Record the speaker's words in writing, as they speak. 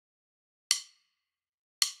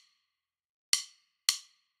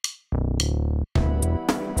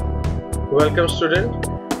Welcome student.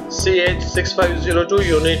 CH6502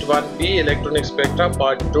 Unit 1B Electronic Spectra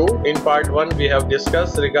Part 2. In Part 1 we have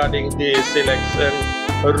discussed regarding the selection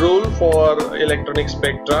rule for electronic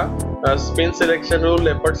spectra, spin selection rule,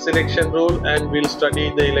 Lepert selection rule, and we'll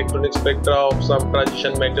study the electronic spectra of some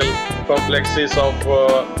transition metal complexes of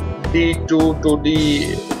D2 to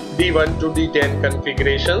D1 to D10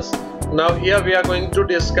 configurations. Now here we are going to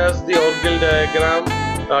discuss the Orgel diagram,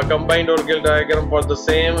 combined Orgel diagram for the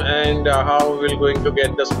same, and how we're going to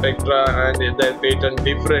get the spectra and their pattern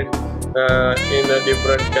different in a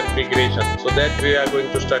different configuration. So that we are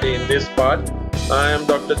going to study in this part. I am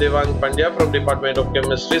Dr. Devang Pandya from Department of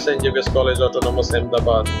Chemistry, St. Javiers College, Autonomous,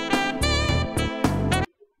 Ahmedabad.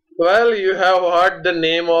 Well, you have heard the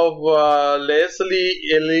name of Leslie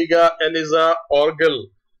Eliza Orgel,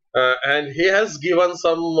 and he has given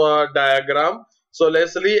some diagram. So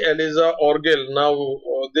Leslie Eliza Orgel. Now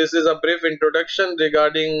this is a brief introduction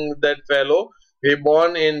regarding that fellow. He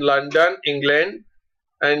born in London, England,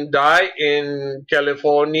 and died in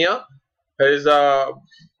California. He is a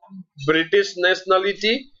British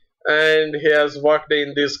nationality, and he has worked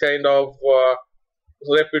in this kind of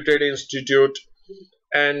reputed institute,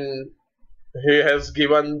 and he has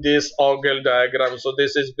given this Orgel diagram. So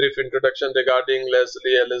this is brief introduction regarding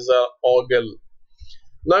Leslie Eliza Orgel.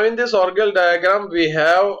 Now in this Orgel diagram we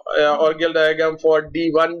have Orgel diagram for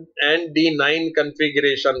D1 and D9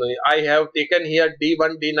 configuration. I have taken here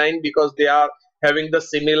D1, D9 because they are having the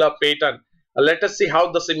similar pattern. Let us see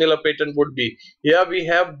how the similar pattern would be. Here we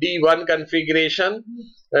have D1 configuration.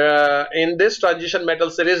 In this transition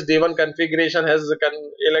metal series, D1 configuration has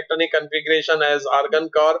electronic configuration as argon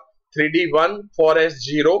core 3D1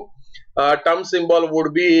 4S0. Term symbol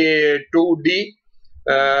would be 2D.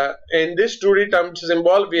 In this 2D term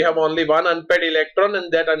symbol, we have only one unpaired electron,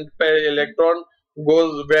 and that unpaired electron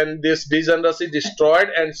goes when this degeneracy destroyed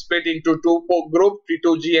and split into two group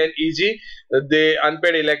T2G and EG. The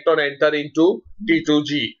unpaired electron enter into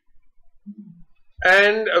T2G.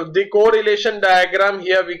 And the correlation diagram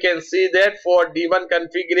here we can see that for D1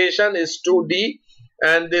 configuration is 2D,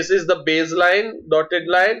 and this is the baseline dotted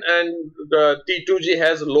line, and T2G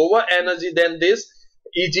has lower energy than this,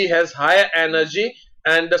 EG has higher energy,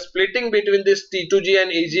 and the splitting between this T2G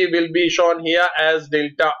and EG will be shown here as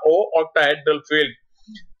delta O, octahedral field.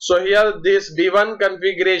 So here this D1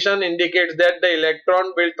 configuration indicates that the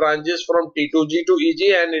electron will transit from T2G to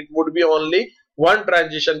EG, and it would be only one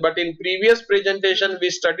transition. But in previous presentation we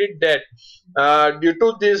studied that due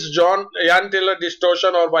to this Jahn-Taylor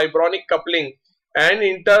distortion or vibronic coupling and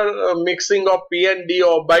intermixing of P and D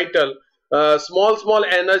orbital, small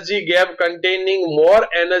energy gap containing more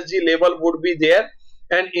energy level would be there,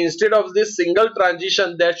 and instead of this single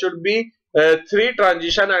transition there should be three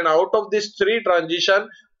transition, and out of this three transition,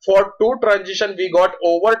 for two transition we got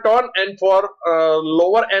overtone, and for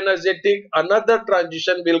lower energetic another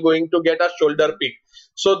transition will going to get a shoulder peak.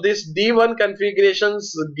 So this D1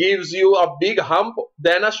 configurations gives you a big hump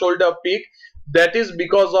than a shoulder peak. That is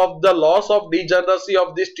because of the loss of degeneracy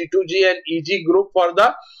of this T2G and EG group for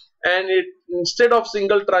the, and it instead of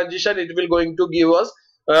single transition it will going to give us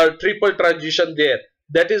triple transition there.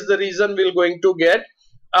 That is the reason we're going to get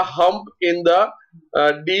a hump in the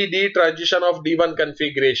DD transition of D1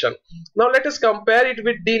 configuration. Now let us compare it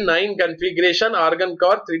with D9 configuration, argon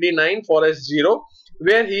core 3D9 4S0,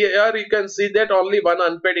 where here you can see that only one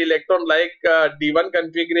unpaired electron like D1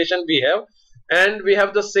 configuration we have, and we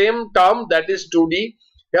have the same term, that is 2D.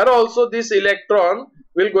 Here also this electron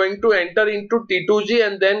will going to enter into T2G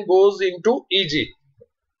and then goes into EG.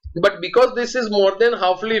 But because this is more than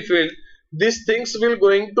halfly filled, these things will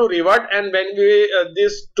going to revert, and when we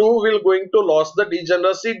this two will going to lose the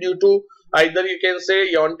degeneracy due to either you can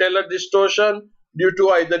say Jahn-Taylor distortion, due to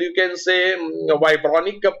either you can say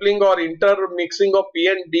vibronic coupling or intermixing of P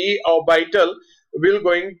and D orbital, will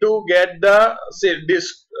going to get the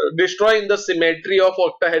destroy in the symmetry of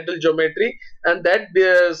octahedral geometry, and that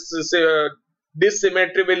this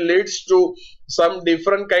symmetry will leads to some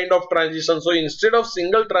different kind of transition. So instead of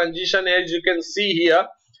single transition, as you can see here,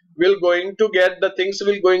 will going to get the things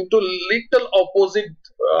will going to little opposite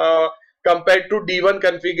compared to D1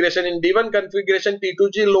 configuration. In D1 configuration,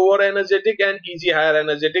 T2G lower energetic and EG higher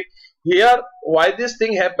energetic. Here why this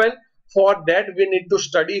thing happened, for that we need to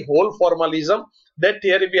study whole formalism. That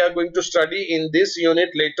theory we are going to study in this unit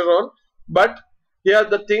later on, but here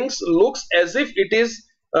the things looks as if it is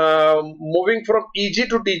moving from EG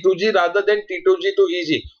to T2G rather than T2G to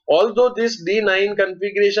EG. Although this D9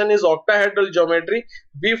 configuration is octahedral geometry,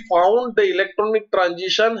 we found the electronic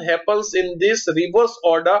transition happens in this reverse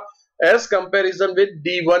order as comparison with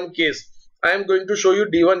D1 case. I am going to show you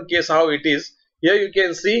D1 case how it is. Here you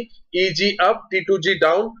can see Eg up, T2G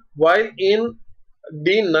down, while in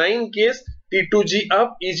D9 case T2G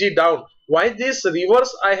up, Eg down. Why this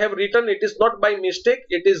reverse I have written? It is not by mistake,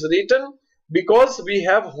 it is written because we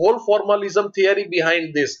have whole formalism theory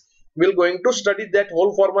behind this. We're going to study that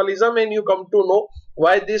whole formalism and you come to know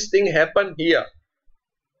why this thing happened here.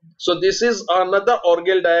 So this is another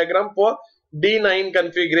Orgel diagram for D9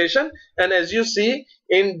 configuration, and as you see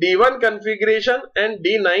in D1 configuration and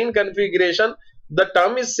D9 configuration the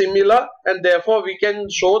term is similar, and therefore we can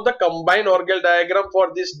show the combined Orgel diagram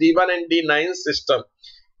for this D1 and D9 system.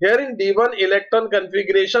 Here in D1 electron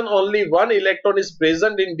configuration only one electron is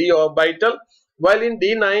present in d orbital, while in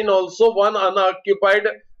D9 also one unoccupied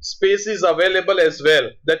space is available as well.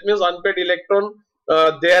 That means unpaired electron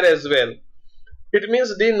there as well. It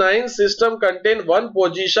means D9 system contain one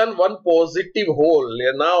position, one positive hole.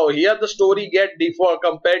 Now here the story get differ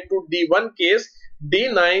compared to D1 case.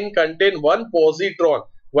 D9 contain one positron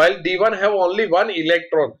while D1 have only one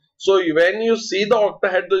electron. So when you see the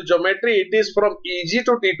octahedral geometry, it is from Eg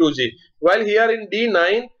to T2G. While here in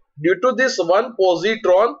D9, due to this one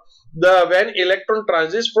positron, when electron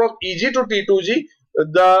transits from Eg to T2G,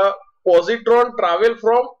 the positron travel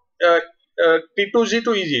from T2G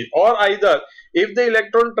to Eg, or either if the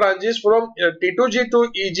electron transits from T2G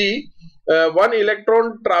to Eg, one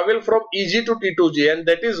electron travel from Eg to T2G, and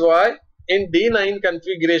that is why in D9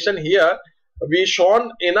 configuration here we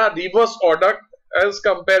shown in a reverse order as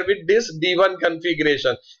compared with this D1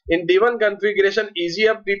 configuration. In D1 configuration Eg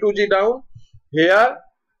up, T2G down. Here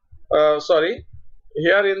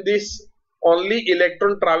here in this only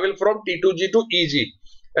electron travel from T2G to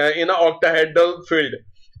Eg in a octahedral field,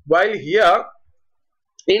 while here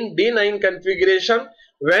in D9 configuration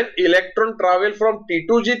when electron travel from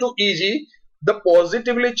T2G to Eg, the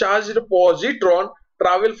positively charged positron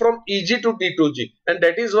travel from Eg to T2G, and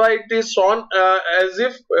that is why it is shown as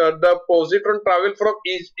if the positron travel from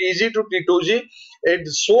Eg to T2G. It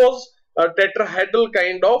shows a tetrahedral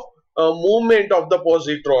kind of movement of the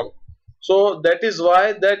positron. So that is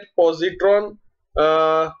why that positron,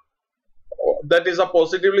 that is a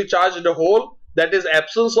positively charged hole, that is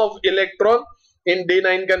absence of electron in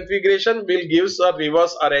D9 configuration, will gives a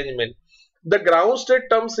reverse arrangement. The ground state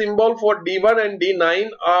term symbol for D1 and D9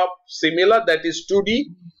 are similar, that is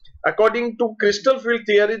 2D. According to crystal field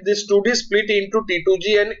theory, this 2D split into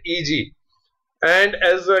T2G and Eg. And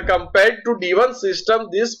as compared to D1 system,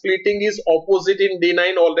 this splitting is opposite in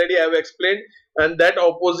D9, already I have explained, and that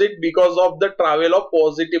opposite because of the travel of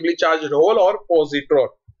positively charged hole or positron.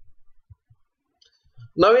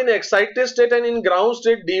 Now in excited state and in ground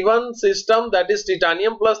state D1 system, that is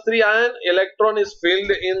titanium plus 3 ion, electron is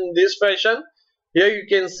filled in this fashion. Here you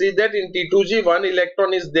can see that in T2G one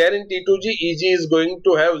electron is there in T2G, Eg is going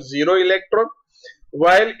to have 0 electron,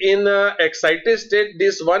 while in excited state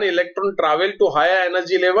this one electron travel to higher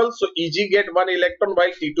energy level, so Eg get 1 electron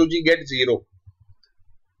while T2G get 0.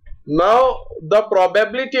 Now the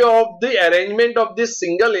probability of the arrangement of this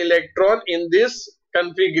single electron in this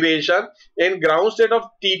configuration in ground state of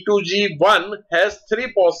T2G1 has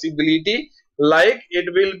 3 possibility, like it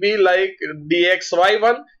will be like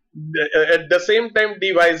dxy1, at the same time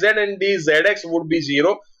dyz and dzx would be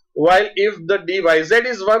 0, while if the dyz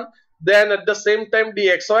is 1, then at the same time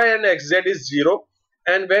dxy and xz is 0,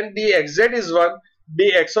 and when dxz is 1,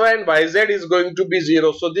 dxy and yz is going to be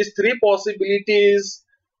 0. So these 3 possibilities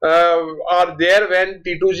are there when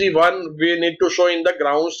T2G1 we need to show in the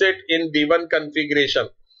ground state in D1 configuration.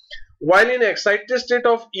 While in excited state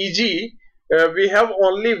of Eg, we have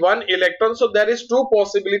only 1 electron, so there is 2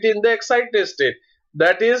 possibility in the excited state,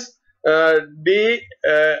 that is d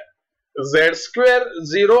z square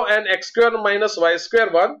 0 and x square minus y square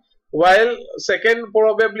 1, while second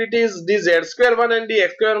probability is d z square 1 and d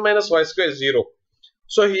x square minus y square 0.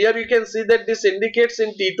 So here you can see that this indicates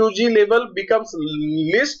in T2G level becomes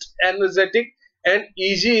least energetic and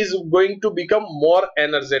Eg is going to become more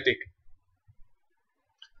energetic.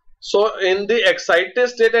 So in the excited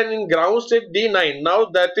state and in ground state D9, now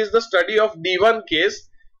that is the study of D1 case.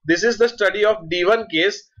 This is the study of D1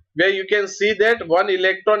 case where you can see that 1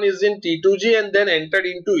 electron is in T2G and then entered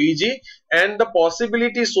into Eg, and the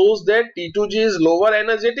possibility shows that T2G is lower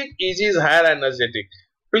energetic, Eg is higher energetic.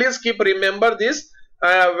 Please keep remember this.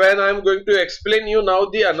 When I am going to explain you now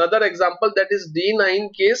the another example, that is D9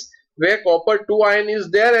 case where copper 2 ion is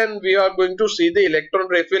there and we are going to see the electron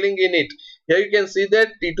refilling in it. Here you can see that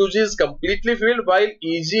T2G is completely filled while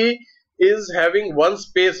Eg is having one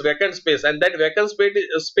space, vacant space, and that vacant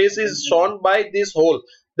space is shown by this hole,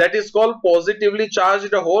 that is called positively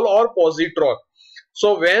charged hole or positron.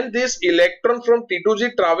 So when this electron from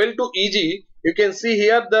T2G travel to Eg, You can see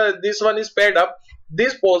here this one is paired up.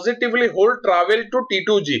 This positively whole travel to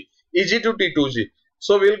T2G, EG to T2G.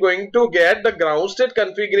 So we are going to get the ground state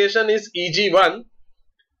configuration is EG1,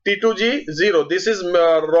 T2G 0. This is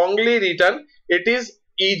wrongly written. It is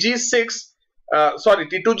EG6,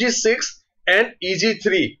 T2G 6 and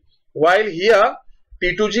EG3. While here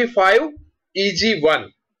T2G 5,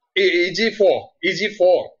 EG1,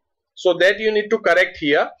 EG4. So that you need to correct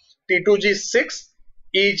here. T2G 6,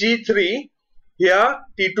 EG3. Here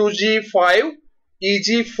T2G 5,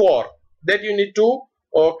 EG4. That you need to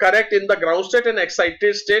correct in the ground state and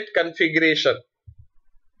excited state configuration.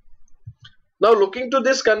 Now looking to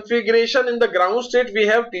this configuration in the ground state, we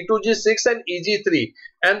have T2G6 and EG3,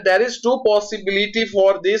 and there is two possibility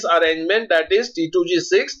for this arrangement, that is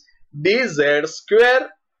T2G6 dz square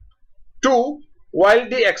 2 while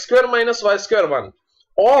dx square minus y square 1,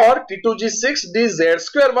 or T2G6 dz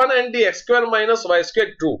square 1 and dx square minus y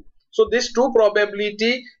square 2. So this two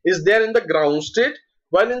probability is there in the ground state,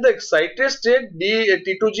 while in the excited state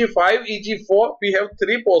T2G5 EG4 we have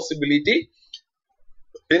three possibility.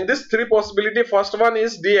 In this three possibility, first one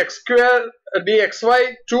is dx square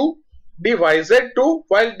dxy 2, dyz 2,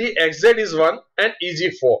 while dxz is 1 and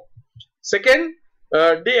EG4. Second,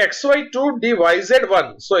 dxy 2, dyz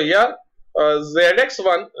 1. So here zx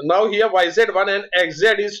 1, now here yz 1 and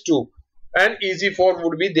xz is 2 and EG4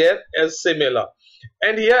 would be there as similar.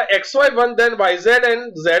 And here xy 1, then yz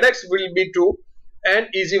and zx will be 2 and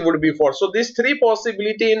EG would be 4. So these three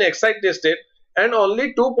possibility in excited state and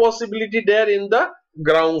only two possibility there in the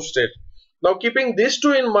ground state. Now keeping these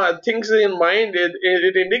two things in mind,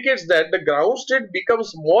 it indicates that the ground state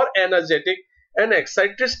becomes more energetic and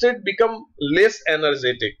excited state become less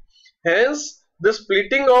energetic. Hence the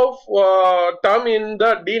splitting of term in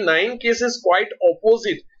the D9 case is quite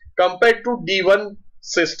opposite compared to D1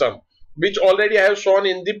 system, which already I have shown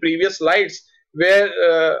in the previous slides, where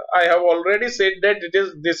I have already said that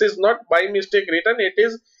this is not by mistake written, it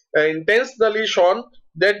is intentionally shown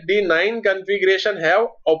that D9 configuration have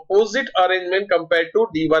opposite arrangement compared to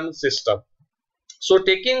D1 system. So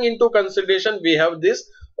taking into consideration, we have this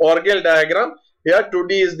Orgel diagram. Here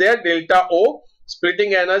 2D is there, delta O,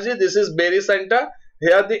 splitting energy, this is barycenter.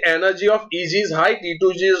 Here the energy of EG is high,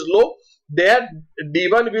 T2G is low. There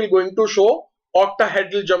D1 will going to show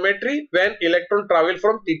octahedral geometry when electron travel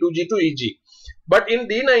from T2G to EG. But in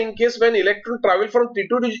D9 case, when electron travel from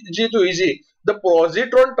T2G to EG, the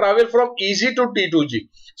positron travel from EG to T2G.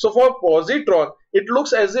 So for positron, it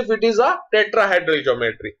looks as if it is a tetrahedral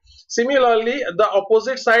geometry. Similarly, the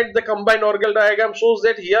opposite side, the combined Orgel diagram shows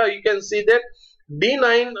that here you can see that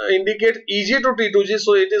D9 indicates EG to T2G,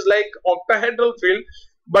 so it is like octahedral field.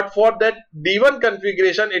 But for that D1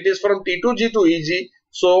 configuration, it is from T2G to EG,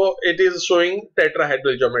 so it is showing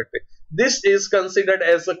tetrahedral geometry. This is considered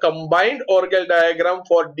as a combined Orgel diagram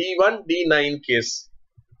for D1, D9 case.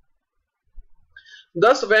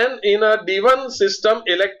 Thus, when in a D1 system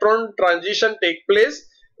electron transition take place,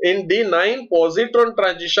 in D9 positron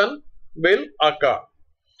transition will occur.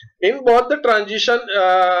 In both the transition,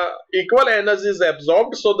 equal energy is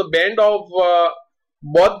absorbed, so the band of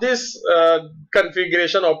both this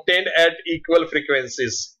configuration obtained at equal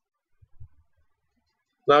frequencies.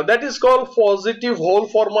 Now that is called positive hole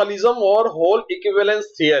formalism or hole equivalence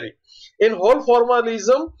theory. In hole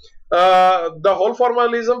formalism, the hole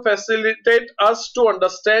formalism facilitates us to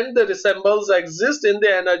understand the resemblance exist in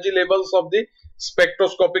the energy levels of the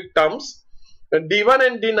spectroscopic terms. The D1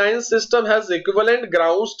 and D9 system has equivalent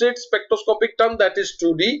ground state spectroscopic term, that is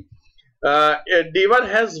 2D. D1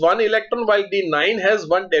 has one electron while D9 has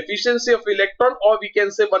one deficiency of electron, or we can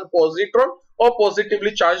say one positron or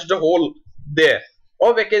positively charged hole there,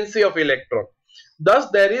 or vacancy of electron. Thus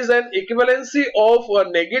there is an equivalency of a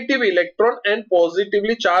negative electron and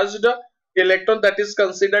positively charged electron, that is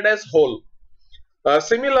considered as hole.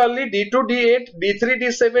 Similarly, D2, D8, D3,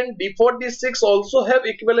 D7, D4, D6 also have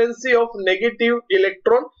equivalency of negative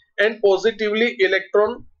electron and positively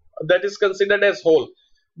electron, that is considered as hole.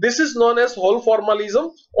 This is known as hole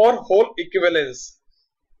formalism or hole equivalence.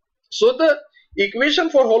 So the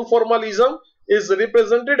equation for hole formalism is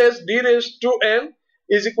represented as d raised to n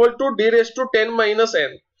is equal to d raised to 10 minus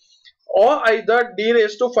n, or either d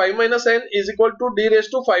raised to 5 minus n is equal to d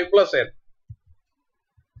raised to 5 plus n.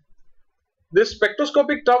 This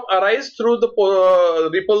spectroscopic term arises through the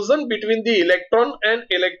repulsion between the electron and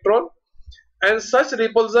electron, and such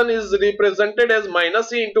repulsion is represented as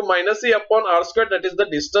minus e into minus e upon r square, that is the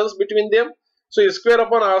distance between them. So e square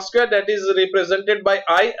upon r square, that is represented by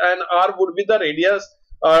I, and r would be the radius,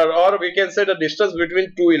 or we can say the distance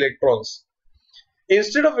between two electrons.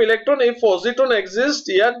 Instead of electron, if positron exists,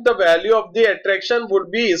 yet the value of the attraction would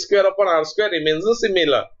be E square upon R square remains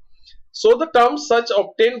similar. So the terms such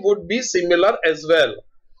obtained would be similar as well.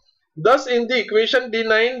 Thus, in the equation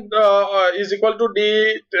d9 is equal to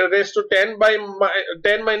d raised to 10 by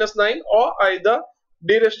 10 minus 9, or either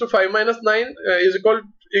d raised to 5 minus 9 is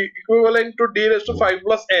equivalent to d raised to 5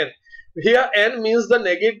 plus n. Here n means the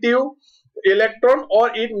negative electron,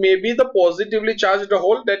 or it may be the positively charged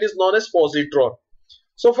hole, that is known as positron.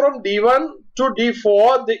 So from d1 to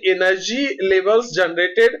d4, the energy levels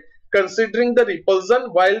generated considering the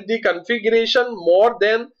repulsion, while the configuration more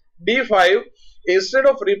than d5, instead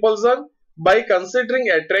of repulsion, by considering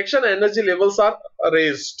attraction, energy levels are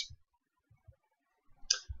raised.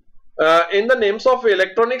 In the names of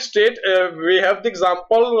electronic state, we have the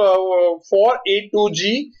example for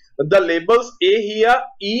A2G. The labels A here,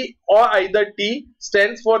 E or either T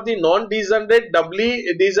stands for the non-degenerate, doubly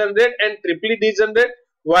degenerate and triply degenerate,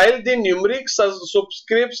 while the numeric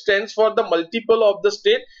subscript stands for the multiple of the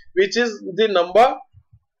state, which is the number,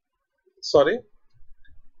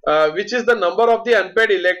 which is the number of the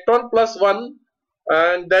unpaired electron plus 1,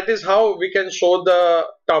 and that is how we can show the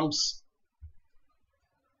terms,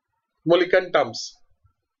 Mulliken terms.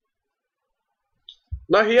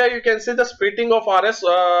 Now here you can see the splitting of RS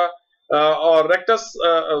or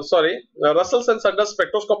Russell's and Sanders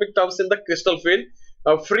spectroscopic terms in the crystal field,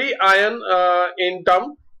 free ion in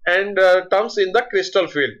term, and terms in the crystal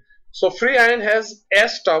field. So free ion has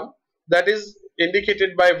S term, that is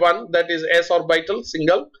indicated by 1, that is S orbital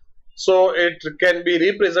single. So it can be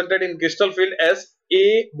represented in crystal field as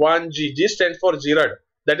A1G. G stands for Girard,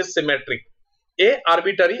 that is symmetric. A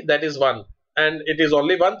arbitrary, that is 1, and it is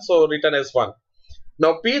only 1, so written as 1.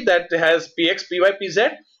 Now P, that has Px, Py,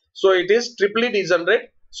 Pz, so it is triply degenerate,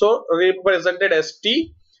 so represented as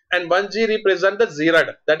T, and 1G represent the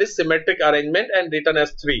Girard, that is symmetric arrangement, and written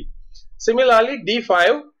as 3. Similarly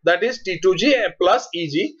D5, that is T2G plus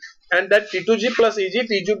Eg, and that T2G plus Eg,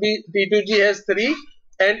 T2G has 3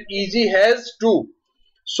 and Eg has 2,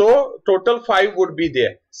 so total 5 would be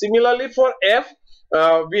there. Similarly for F,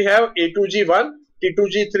 we have A2G1,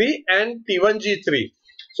 T2G3 and T1G3.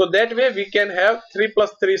 So that way we can have 3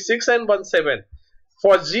 plus 3 6 and 1 7.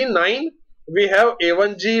 For G9 we have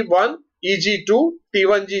A1G1, EG2,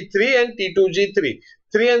 T1G3 and T2G3.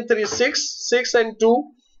 3 and 3 6, 6 and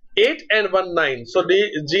 2 8 and 1 9. So the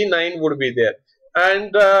G9 would be there.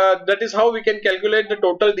 And that is how we can calculate the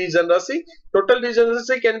total degeneracy. Total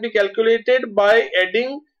degeneracy can be calculated by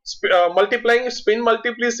adding multiplying spin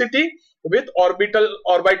multiplicity with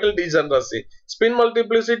orbital degeneracy. Spin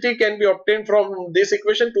multiplicity can be obtained from this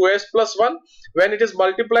equation 2s plus 1. When it is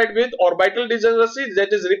multiplied with orbital degeneracy,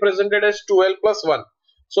 that is represented as 2l plus 1.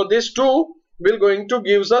 So this 2 will going to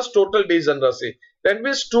gives us total degeneracy. That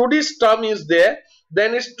means 2d term is there,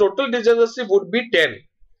 then its total degeneracy would be 10.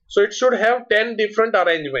 So it should have 10 different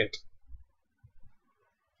arrangement.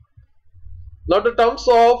 Now the terms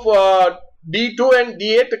of D2 and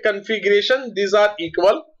D8 configuration, these are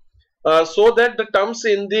equal. So that the terms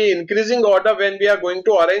in the increasing order, when we are going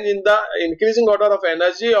to arrange in the increasing order of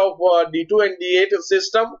energy of D2 and D8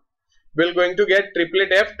 system, we're going to get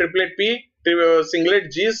triplet F, triplet P, singlet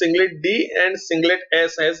G, singlet D and singlet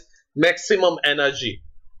S as maximum energy.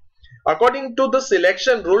 According to the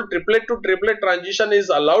selection rule, triplet to triplet transition is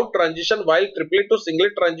allowed transition, while triplet to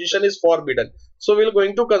singlet transition is forbidden. So we're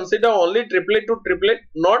going to consider only triplet to triplet,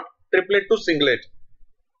 not triplet to singlet.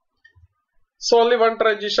 So only one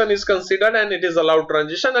transition is considered and it is allowed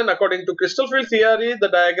transition. And according to crystal field theory, the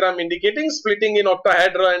diagram indicating splitting in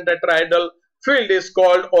octahedral and tetrahedral field is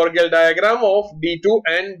called Orgel diagram of D2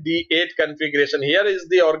 and D8 configuration. Here is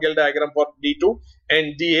the Orgel diagram for D2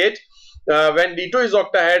 and D8. When D2 is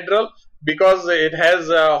octahedral, because it has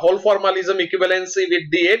hole formalism equivalency with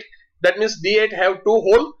D8, that means D8 have 2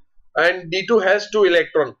 hole and D2 has 2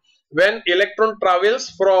 electron. When electron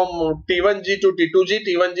travels from T1G to T2G,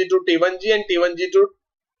 T1G to T1G and T1G to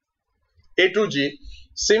A2G.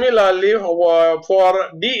 Similarly, for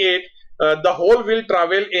D8, the hole will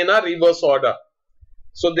travel in a reverse order.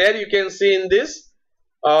 So there you can see in this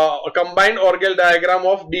combined Orgel diagram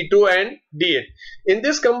of D2 and D8. In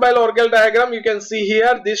this combined Orgel diagram, you can see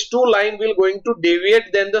here these two lines will going to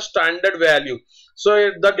deviate than the standard value.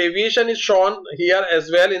 So the deviation is shown here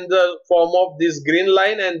as well in the form of this green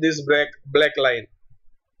line and this black line.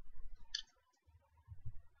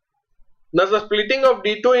 Now the splitting of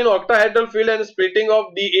D2 in octahedral field and splitting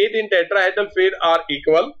of D8 in tetrahedral field are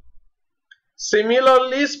equal.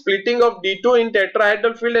 Similarly, splitting of D2 in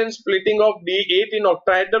tetrahedral field and splitting of D8 in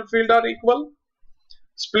octahedral field are equal.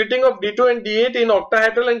 Splitting of D2 and D8 in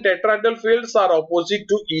octahedral and tetrahedral fields are opposite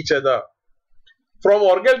to each other. From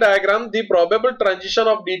Orgel diagram, the probable transition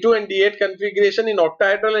of D2 and D8 configuration in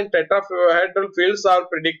octahedral and tetrahedral fields are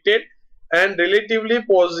predicted, and relatively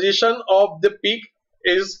position of the peak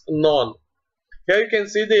is known. Here you can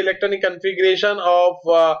see the electronic configuration of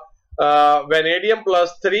vanadium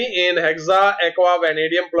plus 3 in hexa aqua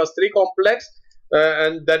vanadium plus 3 complex,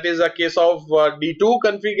 and that is a case of D2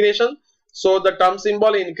 configuration. So the term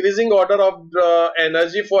symbol increasing order of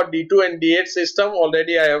energy for D2 and D8 system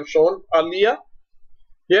already I have shown earlier.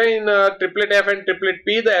 Here in triplet F and triplet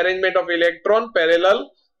P, the arrangement of electron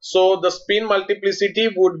parallel, so the spin multiplicity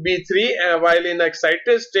would be 3, while in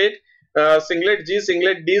excited state singlet G,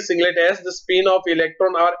 singlet D, singlet S, the spin of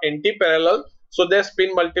electron are anti-parallel, so their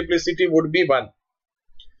spin multiplicity would be 1.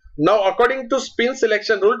 Now according to spin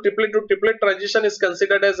selection rule, triplet to triplet transition is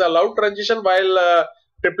considered as allowed transition, while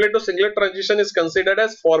triplet to singlet transition is considered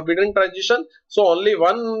as forbidden transition. So only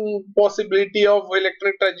one possibility of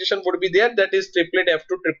electronic transition would be there, that is triplet F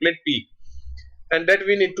to triplet P, and that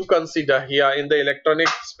we need to consider here in the electronic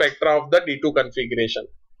spectra of the D2 configuration.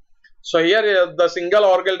 So here the single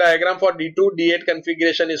Orgel diagram for D2 D8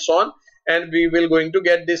 configuration is shown, and we will going to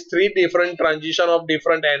get this 3 different transition of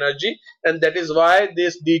different energy, and that is why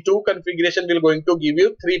this D2 configuration will going to give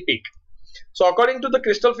you 3 peak. So according to the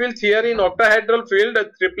crystal field theory, in octahedral field,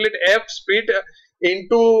 triplet F split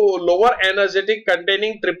into lower energetic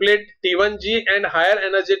containing triplet T1G and higher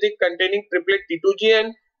energetic containing triplet T2G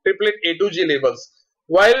and triplet A2G levels,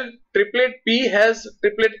 while triplet P has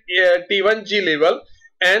triplet T1G level,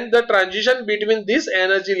 and the transition between these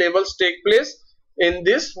energy levels take place in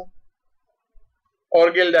this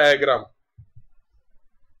Orgel diagram.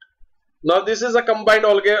 Now this is a combined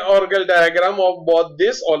Orgel diagram of both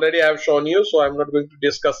this, already I have shown you, so I am not going to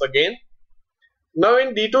discuss again. Now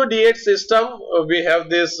in D2 D8 system we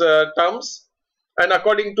have these terms, and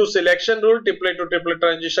according to selection rule, triplet to triplet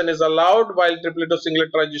transition is allowed, while triplet to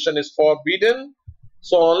singlet transition is forbidden.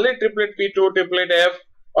 So only triplet P to triplet F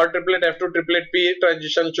or triplet F to triplet P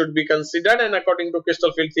transition should be considered, and according to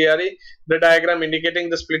crystal field theory, the diagram indicating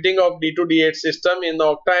the splitting of D2 D8 system in the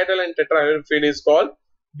octahedral and tetrahedral field is called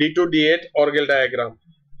D2 D8 Orgel diagram.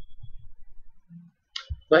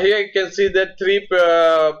 Now here you can see that 3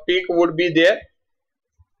 peak would be there.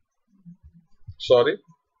 Sorry.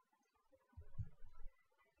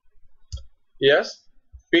 Yes,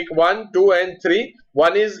 peak 1, 2 and 3.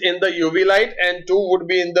 One is in the UV light and 2 would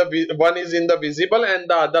be in the, one is in the visible and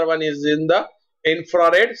the other one is in the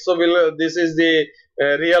infrared. So this is the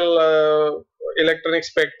real electronic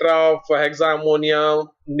spectra of hexammonia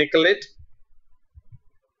nickelate.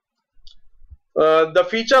 The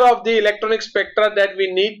feature of the electronic spectra that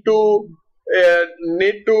we need to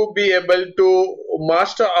be able to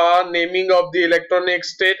master are naming of the electronic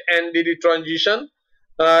state and the transition,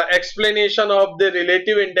 explanation of the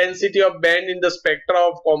relative intensity of band in the spectra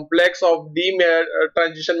of complex of D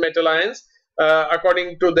transition metal ions.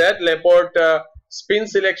 According to that, Laporte spin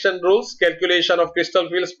selection rules, calculation of crystal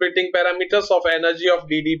field splitting parameters of energy of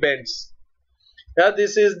DD bands.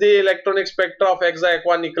 This is the electronic spectra of hexa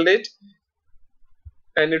aqua nickelate,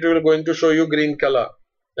 and it will going to show you green color,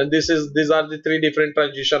 and these are the 3 different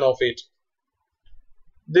transition of it.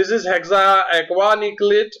 This is hexa aqua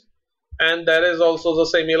nickelate, and there is also the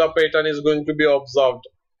similar pattern is going to be observed.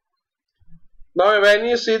 Now when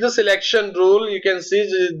you see the selection rule, you can see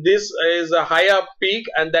this is a higher peak,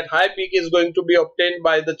 and that high peak is going to be obtained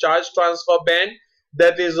by the charge transfer band,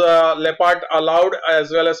 that is Laporte allowed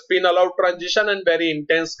as well as spin allowed transition, and very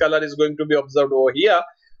intense color is going to be observed over here.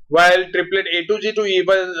 While triplet A2G to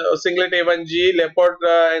even singlet A1G, Laporte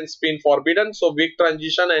and spin forbidden, so weak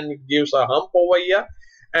transition and it gives a hump over here,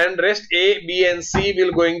 and rest A, B and C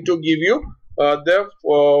will going to give you the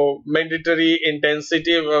mandatory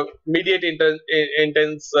intensity, mediate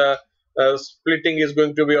intense splitting is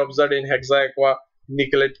going to be observed in hexa aqua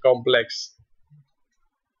nickelate complex.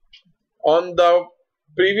 On the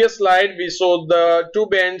previous slide we saw the 2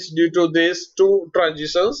 bands due to these 2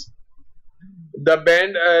 transitions. The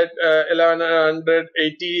band at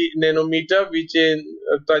 1180 nanometer, which in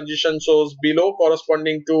transition shows below,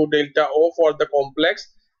 corresponding to delta O for the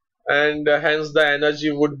complex, and hence the energy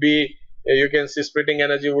would be, you can see splitting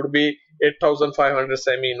energy would be 8500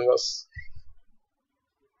 semi-inverse.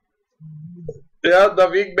 The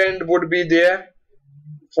weak band would be there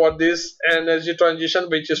for this energy transition,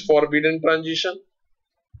 which is forbidden transition.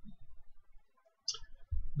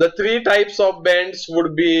 The 3 types of bands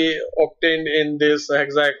would be obtained in this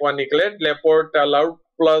hexa aqua nickelate: Laporte allowed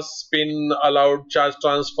plus spin allowed charge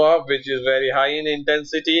transfer, which is very high in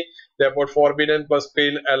intensity; Laporte forbidden plus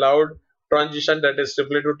spin allowed transition, that is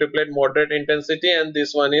triplet to triplet moderate intensity, and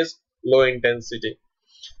this one is low intensity.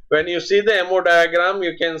 When you see the MO diagram,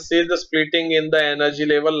 you can see the splitting in the energy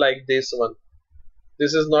level like this one.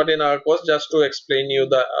 This is not in our course, just to explain you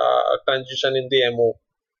the transition in the MO.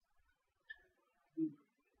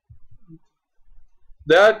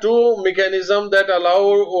 There are two mechanisms that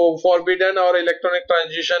allow forbidden or electronic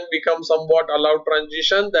transition become somewhat allowed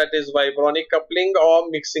transition, that is vibronic coupling or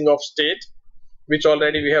mixing of state, which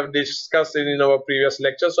already we have discussed in our previous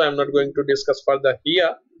lecture, so I am not going to discuss further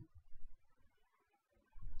here.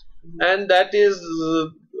 And that is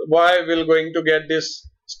why we're going to get this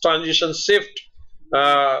transition shift,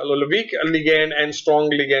 weak ligand and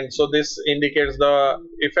strong ligand. So this indicates the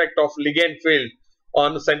effect of ligand field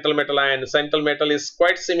on central metal ion. Central metal is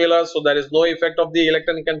quite similar, so there is no effect of the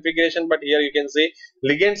electron configuration, but here you can see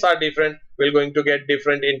ligands are different. We're going to get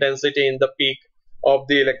different intensity in the peak of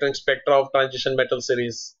the electronic spectra of transition metal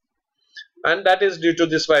series, and that is due to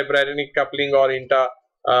this vibronic coupling or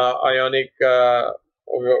inter-ionic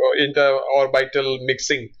inter-orbital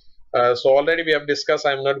mixing. So already we have discussed,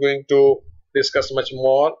 I am not going to discuss much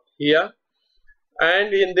more here.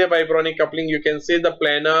 And in the vibronic coupling, you can see the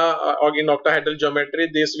planar or in octahedral geometry,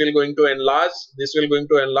 this will going to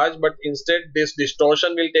enlarge, but instead this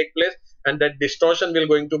distortion will take place, and that distortion will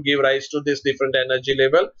going to give rise to this different energy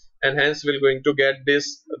level, and hence we're going to get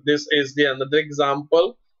this. This is the another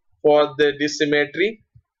example for the dissymmetry.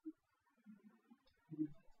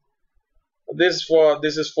 This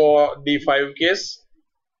is for D5 case.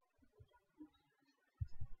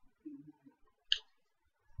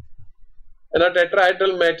 And a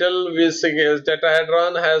tetrahedral metal with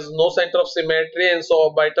tetrahedron has no center of symmetry, and so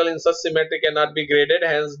orbital in such symmetry cannot be graded.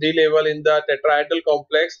 Hence, D level in the tetrahedral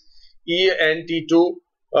complex E and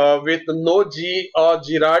T2 with no G or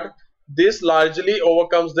Girard. This largely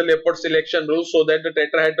overcomes the Leopard selection rule, so that the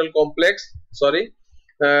tetrahedral complex,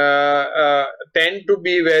 tend to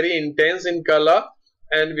be very intense in color,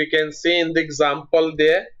 and we can see in the example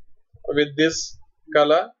there with this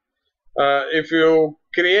color. If you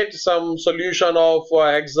create some solution of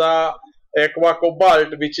hexa aqua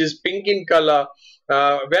cobalt, which is pink in color,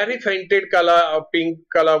 very fainted color, pink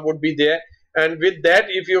color would be there, and with that,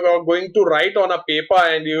 if you are going to write on a paper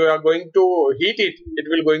and you are going to heat it, it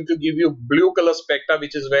will going to give you blue color spectra,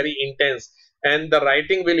 which is very intense, and the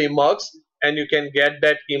writing will emerge, and you can get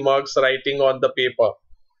that emerge writing on the paper.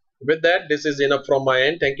 With that, this is enough from my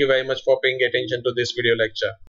end. Thank you very much for paying attention to this video lecture.